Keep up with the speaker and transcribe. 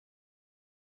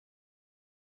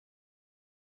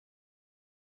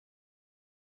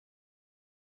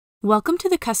Welcome to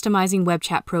the Customizing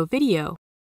Webchat Pro video.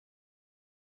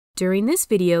 During this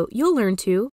video, you'll learn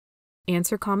to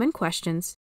answer common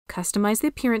questions, customize the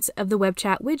appearance of the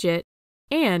Webchat widget,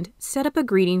 and set up a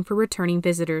greeting for returning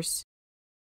visitors.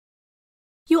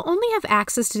 You'll only have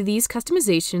access to these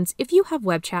customizations if you have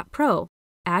Webchat Pro,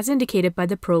 as indicated by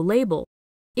the Pro label.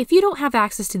 If you don't have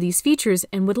access to these features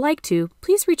and would like to,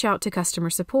 please reach out to customer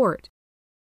support.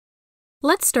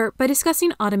 Let's start by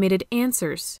discussing automated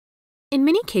answers. In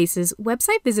many cases,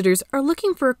 website visitors are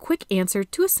looking for a quick answer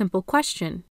to a simple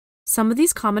question. Some of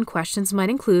these common questions might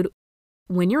include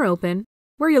when you're open,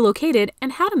 where you're located,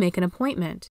 and how to make an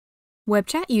appointment.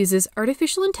 Webchat uses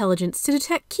artificial intelligence to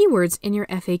detect keywords in your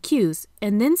FAQs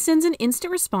and then sends an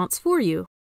instant response for you.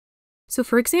 So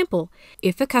for example,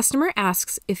 if a customer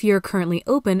asks if you're currently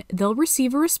open, they'll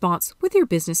receive a response with your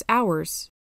business hours.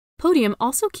 Podium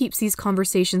also keeps these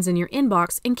conversations in your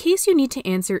inbox in case you need to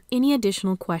answer any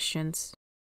additional questions.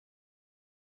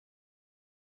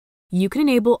 You can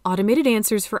enable automated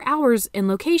answers for hours and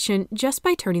location just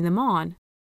by turning them on.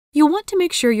 You'll want to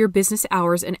make sure your business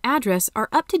hours and address are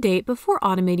up to date before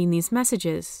automating these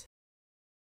messages.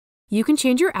 You can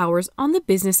change your hours on the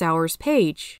Business Hours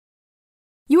page.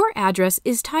 Your address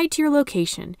is tied to your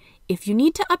location. If you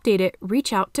need to update it,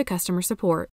 reach out to customer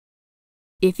support.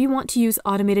 If you want to use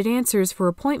automated answers for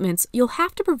appointments, you'll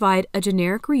have to provide a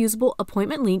generic reusable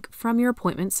appointment link from your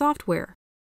appointment software.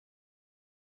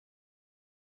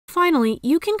 Finally,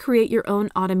 you can create your own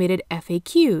automated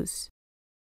FAQs.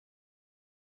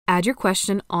 Add your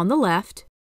question on the left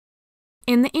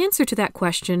and the answer to that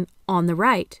question on the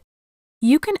right.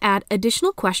 You can add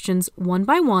additional questions one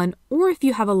by one, or if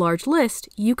you have a large list,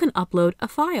 you can upload a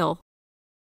file.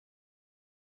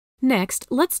 Next,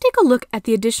 let's take a look at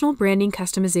the additional branding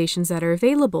customizations that are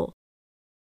available.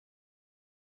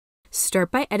 Start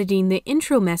by editing the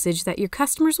intro message that your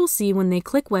customers will see when they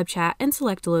click WebChat and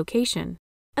select a location.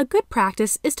 A good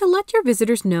practice is to let your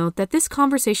visitors know that this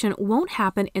conversation won't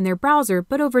happen in their browser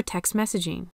but over text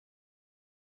messaging.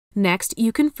 Next,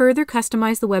 you can further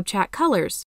customize the WebChat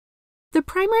colors. The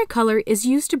primary color is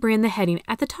used to brand the heading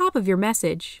at the top of your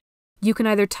message. You can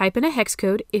either type in a hex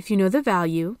code if you know the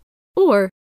value,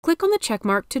 or click on the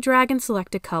checkmark to drag and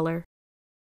select a color.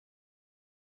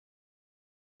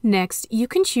 Next, you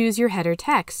can choose your header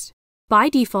text. By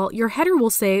default, your header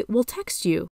will say, "We'll text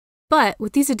you." But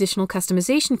with these additional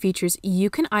customization features,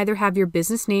 you can either have your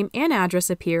business name and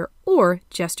address appear, or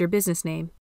just your business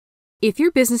name. If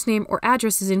your business name or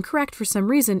address is incorrect for some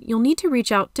reason, you'll need to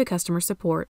reach out to customer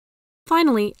support.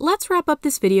 Finally, let's wrap up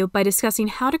this video by discussing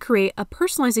how to create a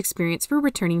personalized experience for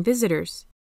returning visitors.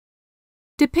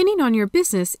 Depending on your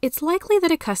business, it's likely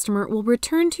that a customer will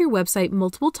return to your website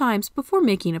multiple times before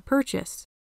making a purchase.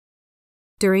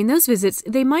 During those visits,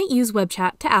 they might use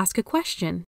WebChat to ask a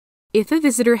question. If a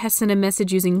visitor has sent a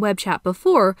message using WebChat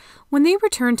before, when they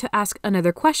return to ask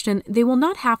another question, they will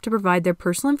not have to provide their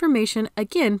personal information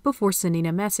again before sending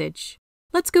a message.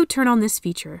 Let's go turn on this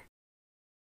feature.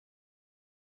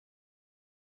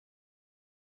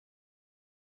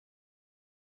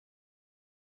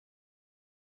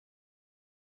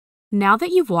 Now that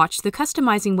you've watched the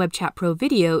Customizing Webchat Pro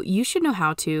video, you should know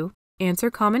how to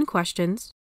answer common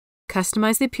questions,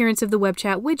 customize the appearance of the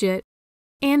WebChat widget,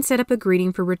 and set up a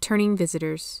greeting for returning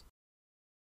visitors.